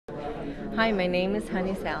Hi, my name is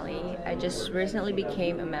Celi. I just recently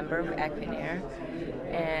became a member of Equinaire,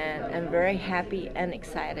 and I'm very happy and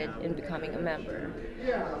excited in becoming a member.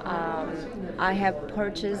 Um, I have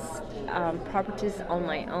purchased properties on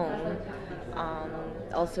my own, um,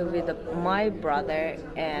 also with my brother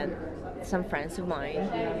and some friends of mine,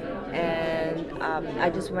 and I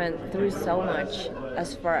just went through so much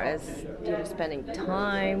as far as spending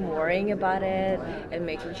time worrying about it and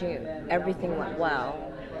making sure everything went well.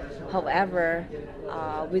 However,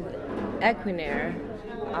 with Equinaire,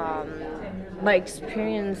 um, my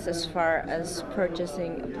experience as far as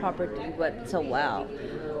purchasing a property went so well.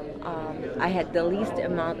 I had the least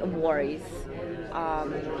amount of worries,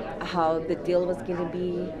 um, how the deal was going to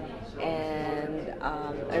be, and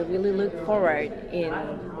I really look forward in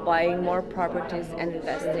buying more properties and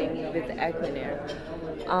investing with Equinaire.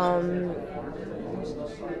 Um,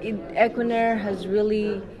 Equinaire has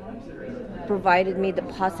really provided me the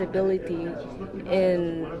possibility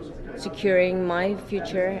in securing my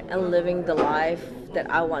future and living the life that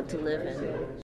I want to live in.